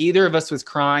 I don't think either of us was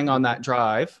crying on that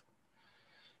drive.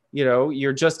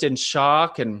 You're just in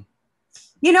shock. And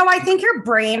I think your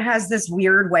brain has this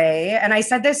weird way. And I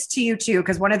said this to you too,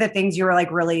 because one of the things you were like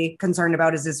really concerned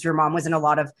about is your mom was in a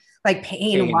lot of like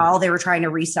pain while they were trying to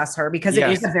recess her, because it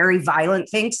is a very violent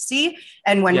thing to see.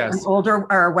 And when an older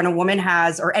or when a woman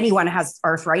has, or anyone has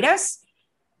arthritis,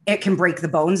 it can break the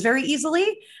bones very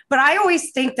easily. But I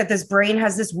always think that this brain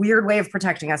has this weird way of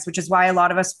protecting us, which is why a lot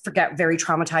of us forget very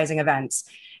traumatizing events.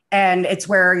 And it's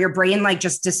where your brain like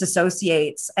just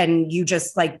disassociates and you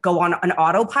just like go on an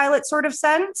autopilot sort of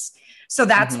sense. So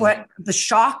that's what the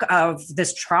shock of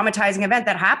this traumatizing event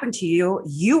that happened to you,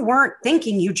 you weren't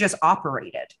thinking, you just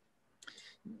operated.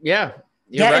 Yeah.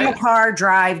 Get in the car,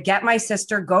 drive, get my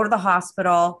sister, go to the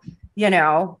hospital,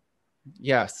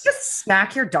 Yes. Just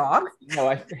smack your dog.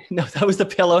 No, that was the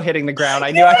pillow hitting the ground.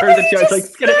 I knew I heard the joke. I was like,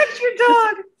 smack your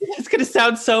dog. It's going to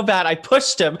sound so bad. I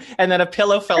pushed him and then a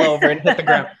pillow fell over and hit the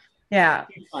ground. Yeah.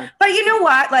 But you know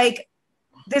what? Like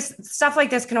this stuff like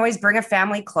this can always bring a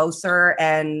family closer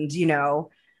and,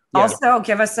 also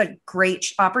give us a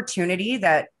great opportunity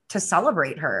to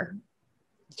celebrate her.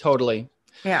 Totally.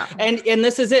 Yeah. And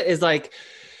this is it, is like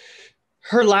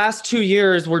her last 2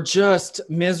 years were just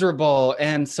miserable.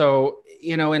 And so,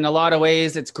 in a lot of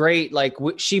ways it's great. Like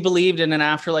she believed in an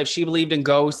afterlife. She believed in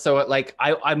ghosts. So like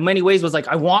I in many ways was like,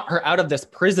 I want her out of this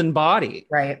prison body.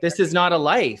 Right. This is not a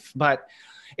life, but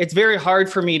it's very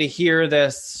hard for me to hear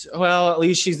this. Well, at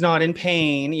least she's not in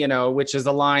pain, which is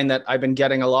a line that I've been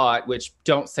getting a lot, which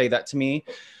don't say that to me.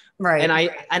 Right.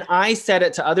 And I said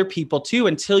it to other people too,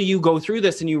 until you go through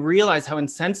this and you realize how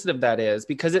insensitive that is,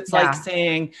 because it's like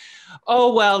saying,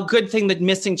 oh, well, good thing the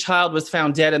missing child was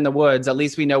found dead in the woods. At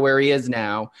least we know where he is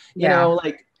now.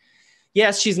 Like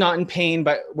yes, she's not in pain,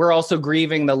 but we're also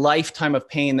grieving the lifetime of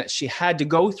pain that she had to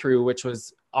go through, which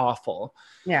was awful.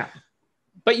 Yeah.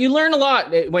 But you learn a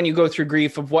lot when you go through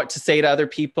grief of what to say to other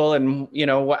people and, you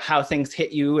know, how things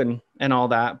hit you and all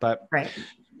that. But right.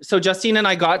 So Justine and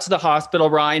I got to the hospital.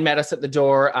 Ryan met us at the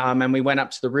door, and we went up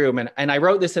to the room. And I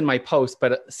wrote this in my post,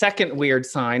 but a second weird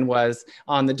sign was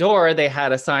on the door. They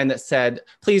had a sign that said,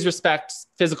 please respect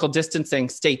physical distancing,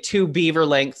 stay 2 beaver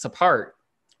lengths apart.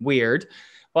 Weird.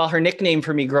 Well, her nickname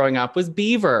for me growing up was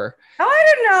Beaver. Oh, I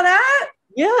didn't know that.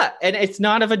 Yeah. And it's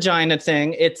not a vagina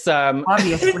thing. It's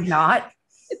obviously not.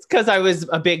 It's because I was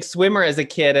a big swimmer as a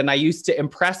kid, and I used to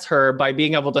impress her by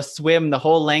being able to swim the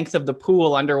whole length of the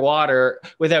pool underwater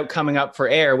without coming up for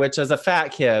air, which as a fat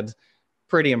kid,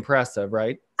 pretty impressive,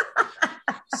 right?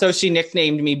 So she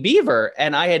nicknamed me Beaver,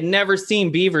 and I had never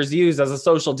seen beavers used as a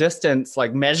social distance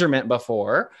like measurement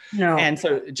before. No. And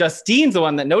so Justine's the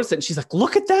one that noticed it, and she's like,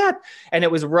 look at that. And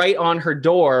it was right on her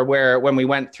door where when we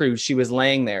went through, she was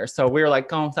laying there. So we were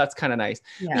like, oh, that's kind of nice.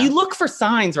 Yeah. You look for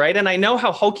signs, right? And I know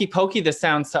how hokey pokey this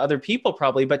sounds to other people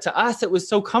probably, but to us, it was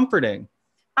so comforting.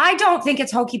 I don't think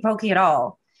it's hokey pokey at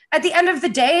all. At the end of the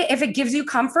day, if it gives you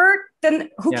comfort, then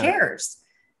who cares?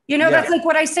 You know, that's like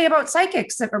what I say about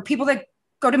psychics or people that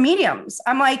go to mediums.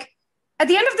 I'm like, at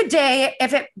the end of the day,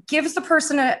 if it gives the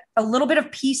person a little bit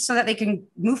of peace so that they can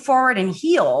move forward and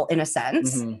heal in a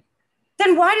sense,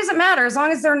 then why does it matter? As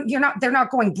long as they're not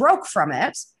going broke from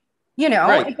it, you know,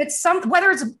 right. If it's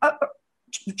whether it's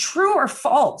true or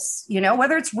false, you know,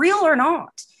 whether it's real or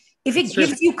not, if it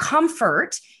gives you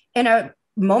comfort in a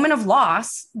moment of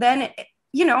loss, then,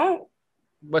 you know,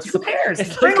 who cares?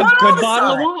 It's like a good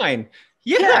bottle of wine.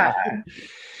 Yeah.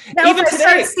 Now, even if I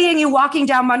start seeing you walking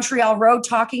down Montreal Road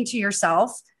talking to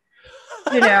yourself,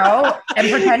 you know, and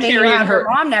pretending you have your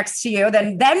mom next to you,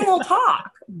 then we'll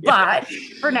talk. But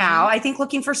for now, I think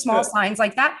looking for small signs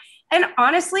like that. And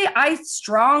honestly, I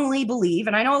strongly believe,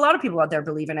 and I know a lot of people out there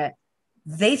believe in it,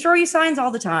 they throw you signs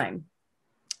all the time.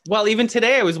 Well, even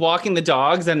today I was walking the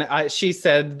dogs and she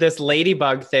said this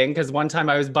ladybug thing, because one time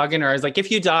I was bugging her. I was like, if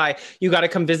you die, you got to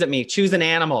come visit me. Choose an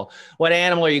animal. What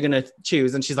animal are you going to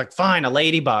choose? And she's like, fine, a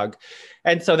ladybug.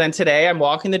 And so then today I'm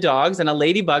walking the dogs and a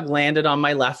ladybug landed on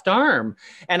my left arm.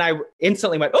 And I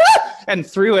instantly went, ah! And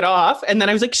threw it off. And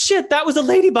then I was like, shit, that was a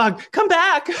ladybug. Come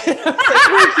back.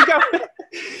 Where'd you go?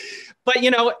 But,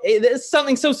 you know, it's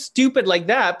something so stupid like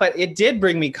that, but it did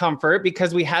bring me comfort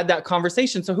because we had that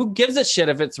conversation. So who gives a shit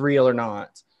if it's real or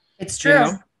not? It's true. You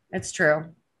know? It's true.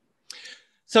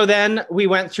 So then we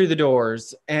went through the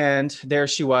doors and there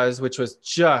she was, which was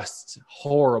just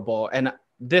horrible. And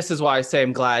this is why I say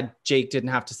I'm glad Jake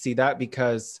didn't have to see that,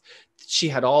 because she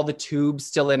had all the tubes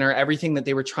still in her, everything that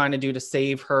they were trying to do to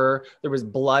save her. There was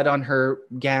blood on her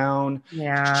gown.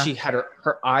 Yeah. She had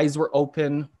her eyes were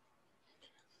open.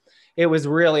 It was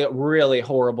really, really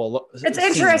horrible. It's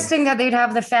interesting that they'd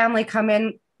have the family come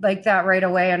in like that right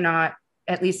away and not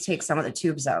at least take some of the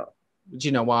tubes out. Do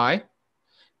you know why?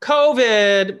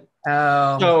 COVID.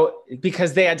 Oh. So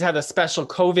because they had to have a special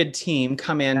COVID team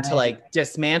come in to like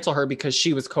dismantle her because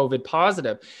she was COVID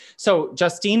positive. So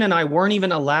Justine and I weren't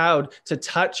even allowed to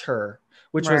touch her,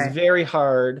 which was very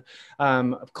hard.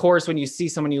 Of course, when you see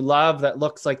someone you love that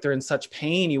looks like they're in such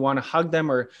pain, you want to hug them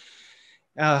or...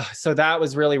 so that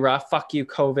was really rough. Fuck you,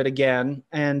 COVID again.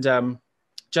 And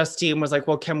Justine was like,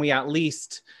 well, can we at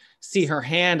least see her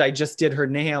hand? I just did her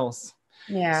nails.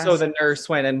 Yeah. So the nurse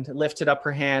went and lifted up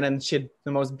her hand and she had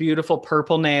the most beautiful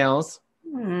purple nails.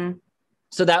 Mm.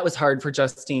 So that was hard for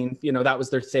Justine. You know, that was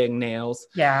their thing, nails.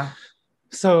 Yeah.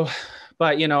 So,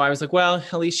 but, you know, I was like, well,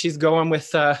 at least she's going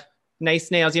with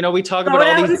nice nails. You know, we talk about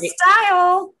all these...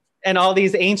 style. And all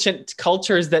these ancient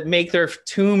cultures that make their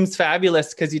tombs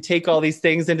fabulous because you take all these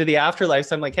things into the afterlife.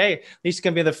 So I'm like, hey, at least you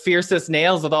can be the fiercest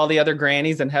nails with all the other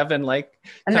grannies in heaven. Like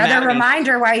another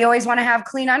reminder why you always want to have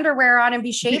clean underwear on and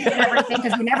be shaved and everything,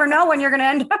 because you never know when you're going to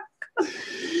end up.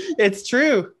 It's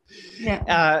true.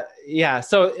 Yeah.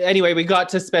 So anyway, we got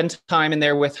to spend time in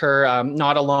there with her,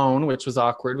 not alone, which was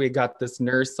awkward. We got this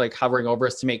nurse like hovering over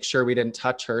us to make sure we didn't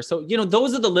touch her. So, you know,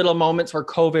 those are the little moments where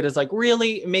COVID is like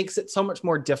really makes it so much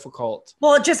more difficult.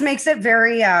 Well, it just makes it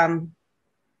very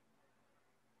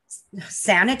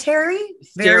sanitary,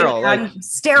 sterile. Very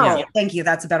sterile. Yeah. Thank you.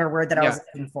 That's a better word that I was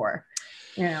looking for.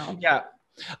 You know. Yeah.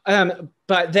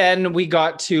 But then we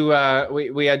got to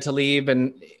we had to leave,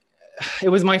 and it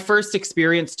was my first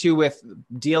experience too with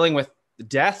dealing with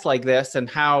death like this and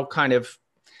how kind of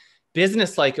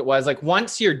business-like it was. Like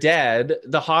once you're dead,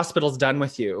 the hospital's done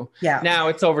with you. Yeah. Now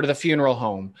it's over to the funeral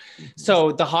home.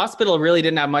 So the hospital really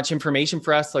didn't have much information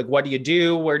for us. Like, what do you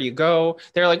do? Where do you go?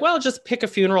 They're like, well, just pick a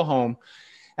funeral home.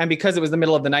 And because it was the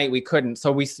middle of the night, we couldn't.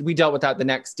 So we dealt with that the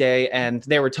next day, and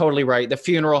they were totally right. The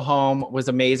funeral home was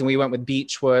amazing. We went with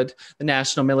Beechwood, the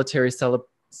National Military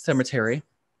Cemetery,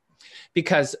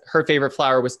 because her favorite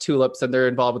flower was tulips, and they're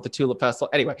involved with the Tulip Festival.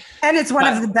 Anyway. And it's one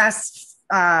of the best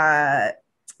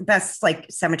like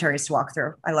cemeteries to walk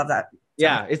through. I love that.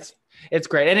 Yeah, it's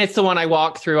great. And it's the one I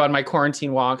walk through on my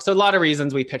quarantine walk. So a lot of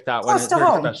reasons we picked that one. Close to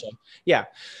home. Special. Yeah.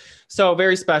 So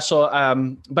very special.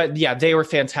 But yeah, they were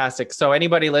fantastic. So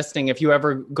anybody listening, if you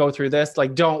ever go through this,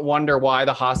 like, don't wonder why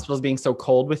the hospital's being so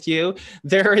cold with you.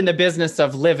 They're in the business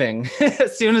of living.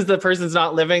 As soon as the person's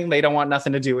not living, they don't want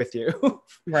nothing to do with you.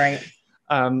 Right.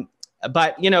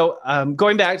 But,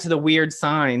 going back to the weird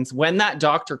signs, when that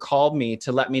doctor called me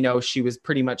to let me know she was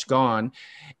pretty much gone,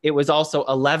 it was also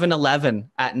 11:11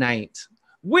 at night.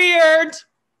 Weird.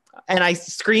 And I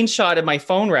screenshotted my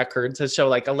phone record to show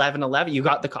like 11:11. You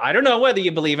got the call. I don't know whether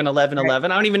you believe in 11:11. Right. I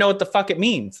don't even know what the fuck it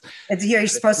means. You're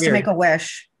supposed to make a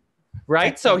wish.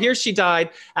 Right. So here she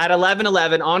died at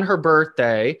 11:11 on her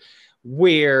birthday.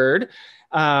 Weird.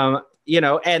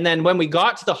 And then when we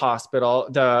got to the hospital,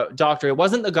 the doctor, it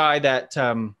wasn't the guy that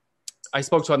I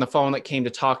spoke to on the phone that came to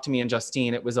talk to me and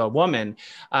Justine. It was a woman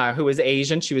who was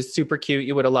Asian. She was super cute.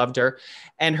 You would have loved her.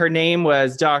 And her name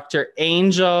was Dr.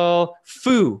 Angel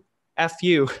Fu,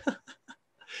 F-U.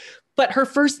 But her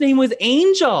first name was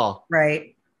Angel.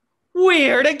 Right.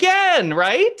 Weird again,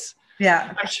 right?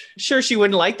 Yeah. I'm sure she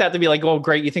wouldn't like that, to be like, oh,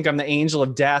 great, you think I'm the angel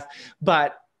of death.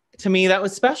 But to me, that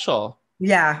was special.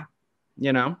 Yeah.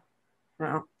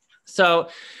 Wow. So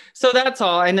that's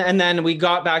all. And then we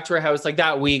got back to her house. Like,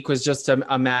 that week was just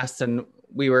a mess, and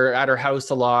we were at her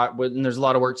house a lot, and there's a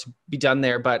lot of work to be done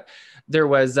there. But there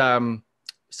was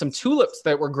some tulips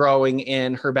that were growing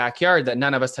in her backyard that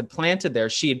none of us had planted there.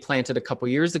 She had planted a couple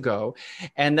years ago.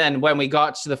 And then when we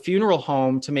got to the funeral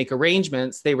home to make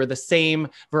arrangements, they were the same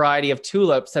variety of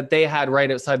tulips that they had right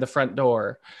outside the front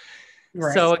door.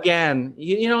 Right. So again,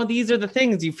 these are the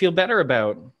things you feel better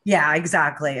about. Yeah,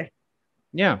 exactly.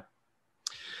 Yeah.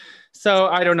 So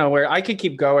I don't know where I could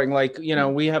keep going. Like,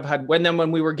 we have had,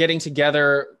 when we were getting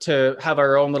together to have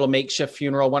our own little makeshift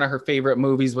funeral, one of her favorite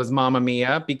movies was Mamma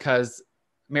Mia, because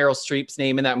Meryl Streep's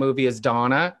name in that movie is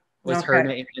Donna, was her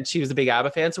name. And she was a big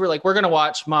ABBA fan. So we're like, we're going to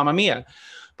watch Mamma Mia.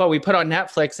 But we put on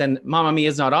Netflix, and Mamma Mia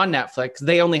is not on Netflix.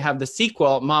 They only have the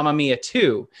sequel, Mamma Mia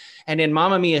 2. And in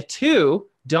Mamma Mia 2,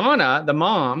 Donna, the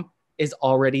mom, is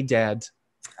already dead.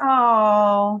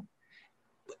 Oh.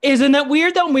 Isn't that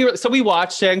weird though? So we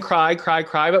watched it and cried,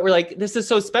 but we're like, this is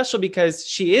so special because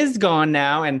she is gone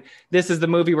now. And this is the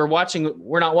movie we're watching.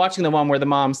 We're not watching the one where the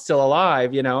mom's still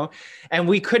alive, and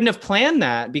we couldn't have planned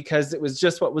that because it was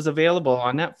just what was available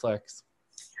on Netflix.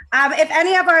 If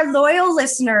any of our loyal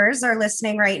listeners are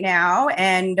listening right now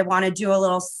and want to do a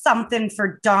little something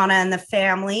for Donna and the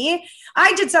family,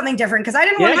 I did something different because I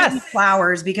didn't want to get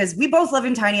flowers, because we both live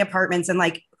in tiny apartments, and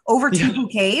like over 2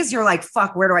 bouquets, you're like,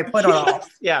 fuck, where do I put it all?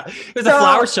 Yeah, it was a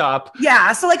flower shop.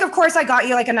 Yeah, so like, of course, I got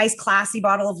you like a nice classy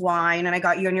bottle of wine, and I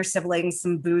got you and your siblings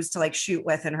some booze to like shoot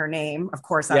with in her name. Of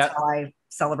course, that's how I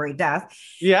celebrate death.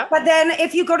 Yeah. But then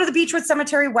if you go to the Beechwood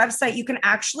Cemetery website, you can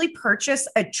actually purchase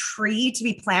a tree to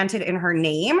be planted in her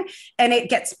name, and it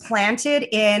gets planted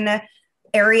in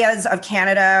areas of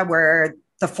Canada where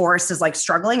the forest is like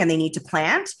struggling and they need to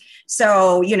plant.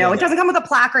 So, it doesn't come with a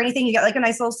plaque or anything. You get like a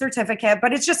nice little certificate,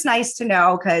 but it's just nice to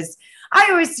know, because I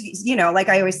always, like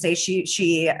I always say,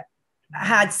 she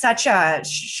had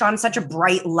shone such a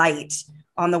bright light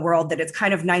on the world that it's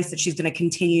kind of nice that she's going to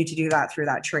continue to do that through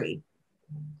that tree.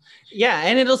 Yeah,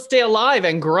 and it'll stay alive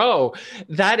and grow.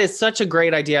 That is such a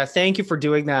great idea. Thank you for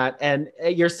doing that. And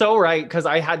you're so right, because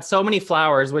I had so many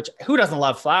flowers, which who doesn't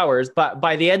love flowers? But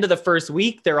by the end of the first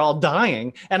week, they're all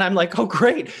dying. And I'm like, oh,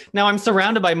 great. Now I'm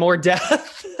surrounded by more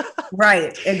death.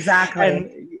 Right, exactly.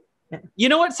 And you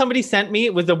know what somebody sent me?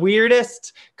 It was the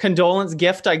weirdest condolence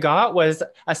gift I got, was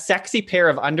a sexy pair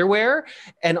of underwear.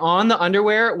 And on the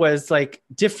underwear was like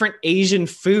different Asian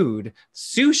food,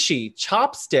 sushi,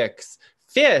 chopsticks,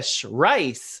 fish,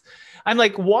 rice. I'm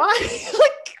like, why?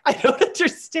 Like, I don't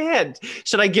understand.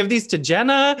 Should I give these to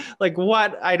Jenna? Like,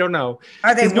 what? I don't know.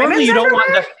 Are they normally you don't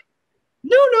underwear? Want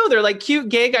the... No, they're like cute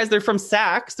gay guys. They're from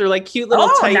Saks. They're like cute little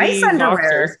tiny nice underwear.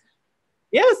 Boxers.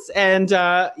 Yes. And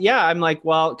I'm like,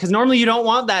 well, because normally you don't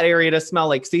want that area to smell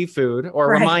like seafood or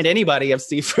remind anybody of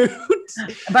seafood.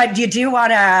 But you do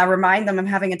want to remind them of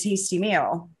having a tasty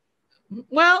meal.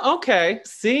 Well, okay.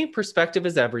 See, perspective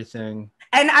is everything.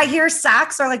 And I hear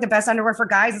Saks are like the best underwear for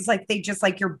guys. It's like they just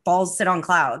like your balls sit on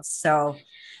clouds. So,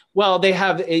 well, they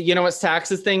have, what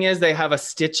Saks' thing is? They have a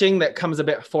stitching that comes a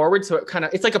bit forward, so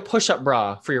it's like a push-up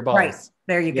bra for your balls. Right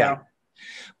there, you go.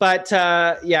 But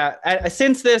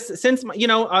since just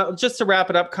to wrap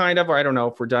it up kind of, or I don't know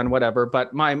if we're done, whatever,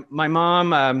 but my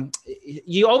mom,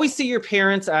 you always see your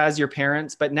parents as your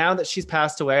parents, but now that she's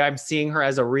passed away, I'm seeing her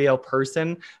as a real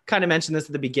person. Kind of mentioned this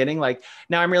at the beginning. Like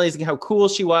now I'm realizing how cool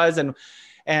she was, and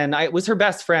I was her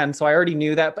best friend. So I already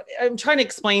knew that, but I'm trying to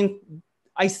explain,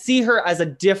 I see her as a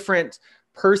different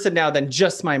person now than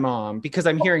just my mom, because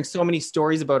I'm hearing so many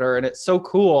stories about her and it's so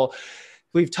cool.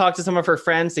 We've talked to some of her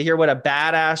friends to hear what a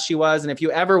badass she was. And if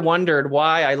you ever wondered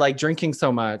why I like drinking so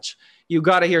much, you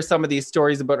got to hear some of these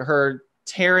stories about her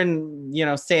tearing,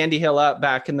 Sandy Hill up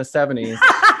back in the 70s.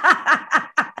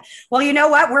 Well, you know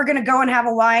what? We're going to go and have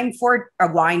a wine for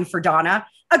Donna,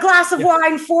 a glass of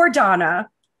wine for Donna.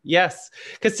 Yes,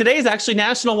 because today is actually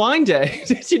National Wine Day.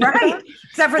 Did you know right. that?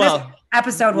 Except for this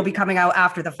episode will be coming out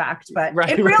after the fact, but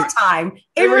in real time.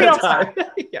 In real time.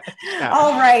 Yeah.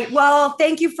 All right. Well,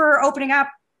 thank you for opening up.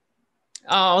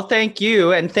 Oh, thank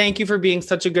you. And thank you for being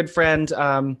such a good friend.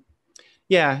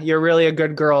 You're really a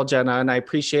good girl, Jenna. And I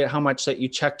appreciate how much that you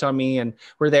checked on me and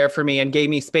were there for me and gave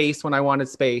me space when I wanted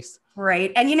space.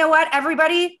 Right. And you know what,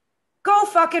 everybody? Go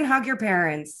fucking hug your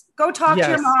parents. Go talk to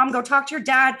your mom. Go talk to your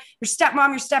dad, your stepmom,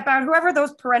 your stepdad, whoever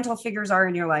those parental figures are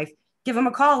in your life. Give them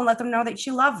a call and let them know that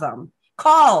you love them.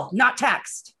 Call, not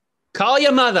text. Call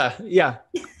your mother. Yeah.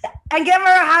 And give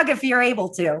her a hug if you're able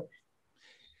to.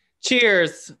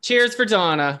 Cheers. Cheers for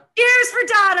Donna. Cheers for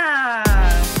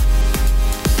Donna.